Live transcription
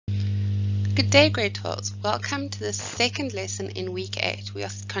Good day, grade 12s. Welcome to the second lesson in week 8. We are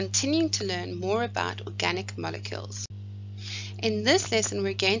continuing to learn more about organic molecules. In this lesson,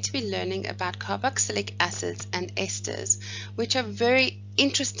 we're going to be learning about carboxylic acids and esters, which are very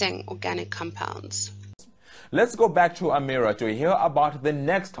interesting organic compounds. Let's go back to Amira to hear about the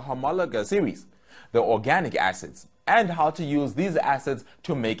next homologous series, the organic acids, and how to use these acids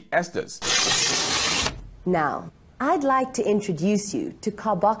to make esters. Now, I'd like to introduce you to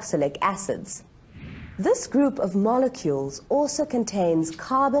carboxylic acids. This group of molecules also contains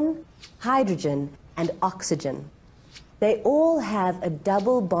carbon, hydrogen, and oxygen. They all have a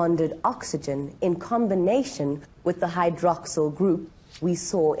double-bonded oxygen in combination with the hydroxyl group we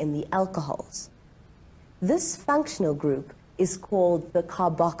saw in the alcohols. This functional group is called the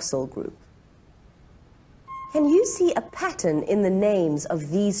carboxyl group. Can you see a pattern in the names of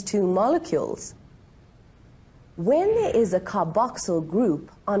these two molecules? When there is a carboxyl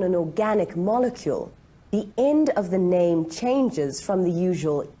group on an organic molecule, the end of the name changes from the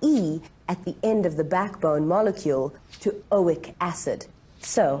usual E at the end of the backbone molecule to oic acid.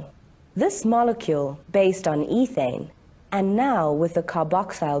 So, this molecule, based on ethane, and now with a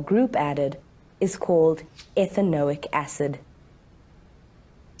carboxyl group added, is called ethanoic acid.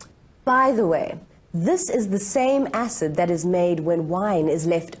 By the way, this is the same acid that is made when wine is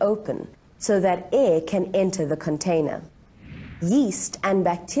left open, so that air can enter the container. Yeast and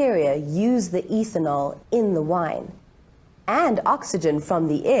bacteria use the ethanol in the wine and oxygen from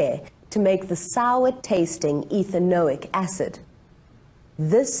the air to make the sour-tasting ethanoic acid.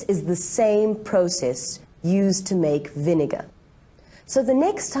 This is the same process used to make vinegar. So the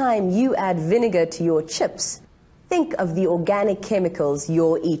next time you add vinegar to your chips, think of the organic chemicals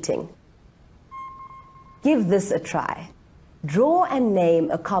you're eating. Give this a try. Draw and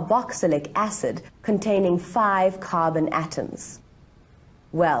name a carboxylic acid containing 5 carbon atoms.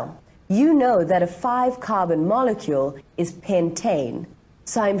 Well, you know that a 5-carbon molecule is pentane,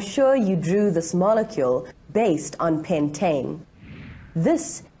 so I'm sure you drew this molecule based on pentane.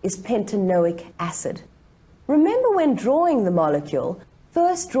 This is pentanoic acid. Remember, when drawing the molecule,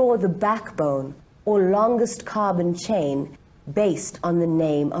 first draw the backbone or longest carbon chain based on the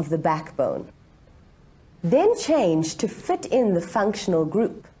name of the backbone. Then change to fit in the functional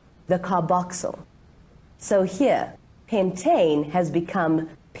group, the carboxyl. So here, pentane has become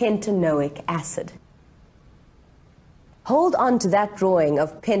pentanoic acid. Hold on to that drawing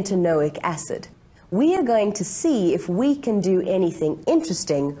of pentanoic acid. We are going to see if we can do anything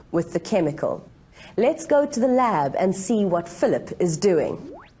interesting with the chemical. Let's go to the lab and see what Philip is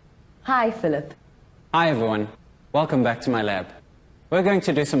doing. Hi, Philip. Hi, everyone. Welcome back to my lab. We're going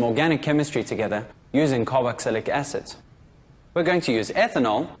to do some organic chemistry together using carboxylic acids. We're going to use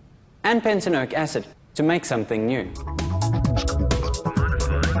ethanol and pentanoic acid to make something new.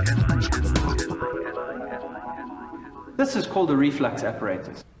 This is called a reflux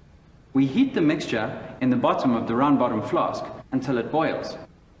apparatus. We heat the mixture in the bottom of the round bottom flask until it boils.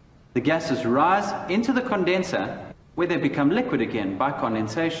 The gases rise into the condenser where they become liquid again by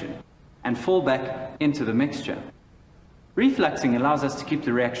condensation and fall back into the mixture. Refluxing allows us to keep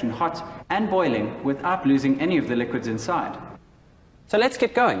the reaction hot and boiling without losing any of the liquids inside. So let's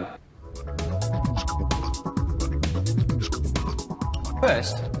get going.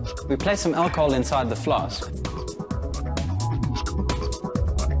 First, we place some alcohol inside the flask.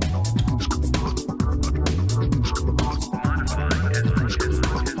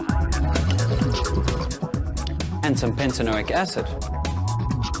 And some pentanoic acid.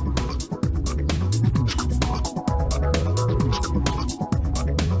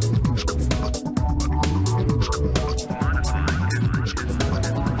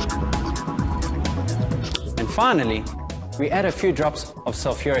 Finally, we add a few drops of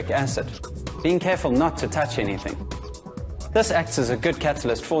sulfuric acid, being careful not to touch anything. This acts as a good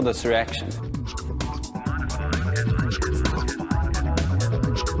catalyst for this reaction.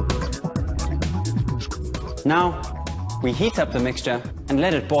 Now, we heat up the mixture and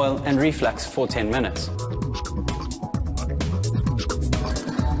let it boil and reflux for 10 minutes.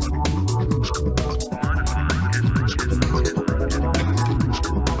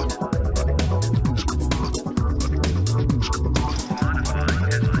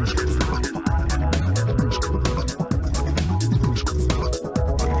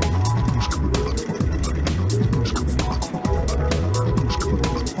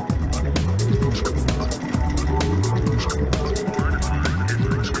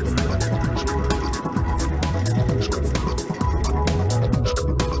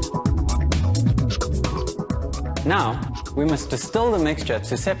 Now, we must distill the mixture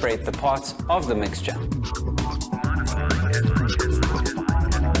to separate the parts of the mixture.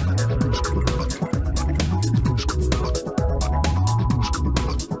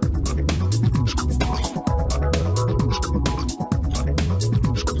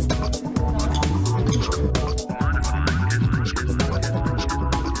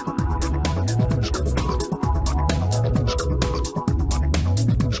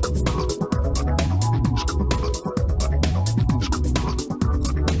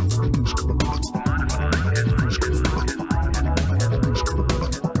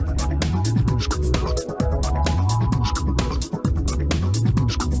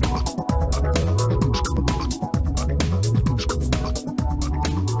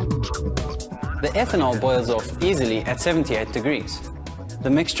 ethanol boils off easily at 78 degrees. The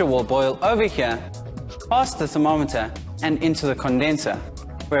mixture will boil over here, past the thermometer, and into the condenser,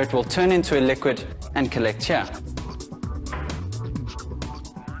 where it will turn into a liquid and collect here.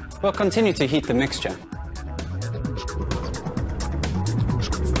 We'll continue to heat the mixture.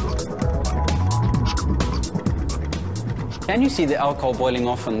 Can you see the alcohol boiling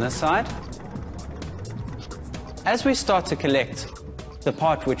off on this side? As we start to collect the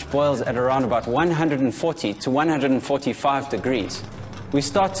part which boils at around about 140 to 145 degrees, we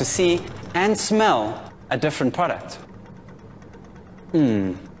start to see and smell a different product.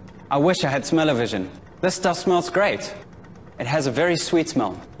 I wish I had smell-o-vision. This stuff smells great. It has a very sweet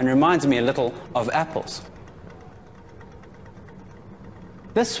smell and reminds me a little of apples.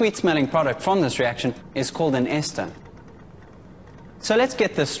 This sweet-smelling product from this reaction is called an ester. So let's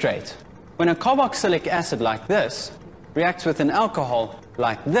get this straight. When a carboxylic acid like this reacts with an alcohol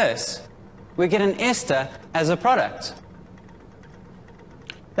like this, we get an ester as a product.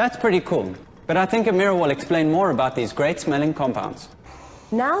 That's pretty cool, but I think Amira will explain more about these great-smelling compounds.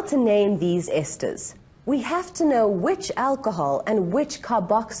 Now to name these esters, we have to know which alcohol and which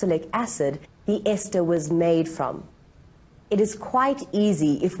carboxylic acid the ester was made from. It is quite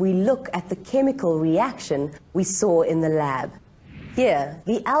easy if we look at the chemical reaction we saw in the lab. Here,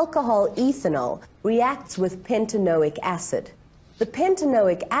 the alcohol ethanol reacts with pentanoic acid. The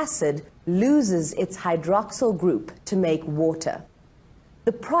pentanoic acid loses its hydroxyl group to make water.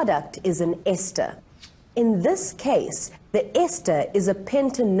 The product is an ester. In this case, the ester is a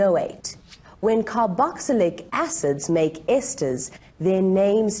pentanoate. When carboxylic acids make esters, their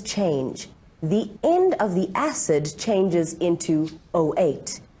names change. The end of the acid changes into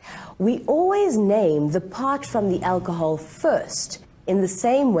O8. We always name the part from the alcohol first, in the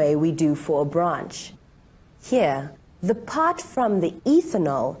same way we do for a branch. Here, the part from the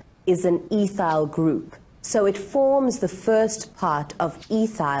ethanol is an ethyl group, so it forms the first part of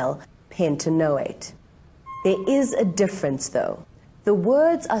ethyl pentanoate. There is a difference, though. The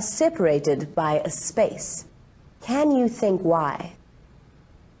words are separated by a space. Can you think why?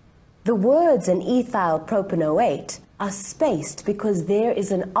 The words in ethyl propanoate are spaced because there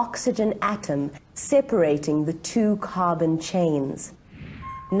is an oxygen atom separating the two carbon chains.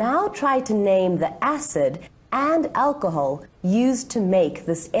 Now try to name the acid and alcohol used to make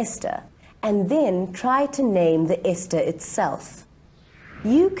this ester, and then try to name the ester itself.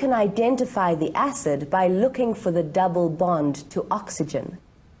 You can identify the acid by looking for the double bond to oxygen.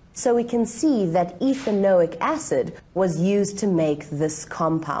 So we can see that ethanoic acid was used to make this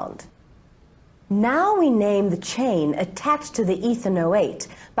compound. Now we name the chain attached to the ethanoate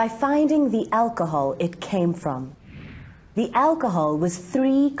by finding the alcohol it came from. The alcohol was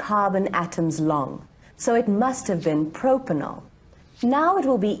 3 carbon atoms long, so it must have been propanol. Now it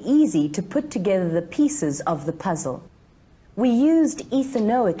will be easy to put together the pieces of the puzzle. We used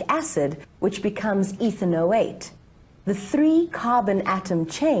ethanoic acid, which becomes ethanoate. The 3 carbon atom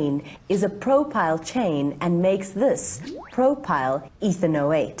chain is a propyl chain and makes this propyl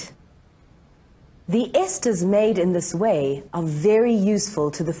ethanoate. The esters made in this way are very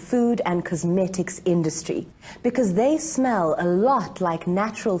useful to the food and cosmetics industry because they smell a lot like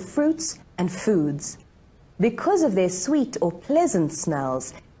natural fruits and foods. Because of their sweet or pleasant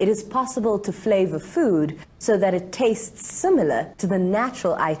smells, it is possible to flavor food so that it tastes similar to the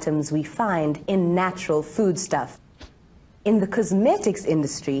natural items we find in natural foodstuff. In the cosmetics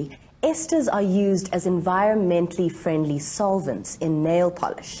industry, esters are used as environmentally friendly solvents in nail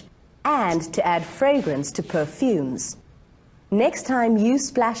polish and to add fragrance to perfumes. Next time you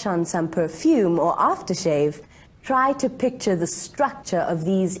splash on some perfume or aftershave, try to picture the structure of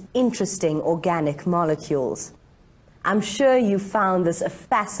these interesting organic molecules. I'm sure you found this a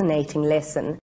fascinating lesson.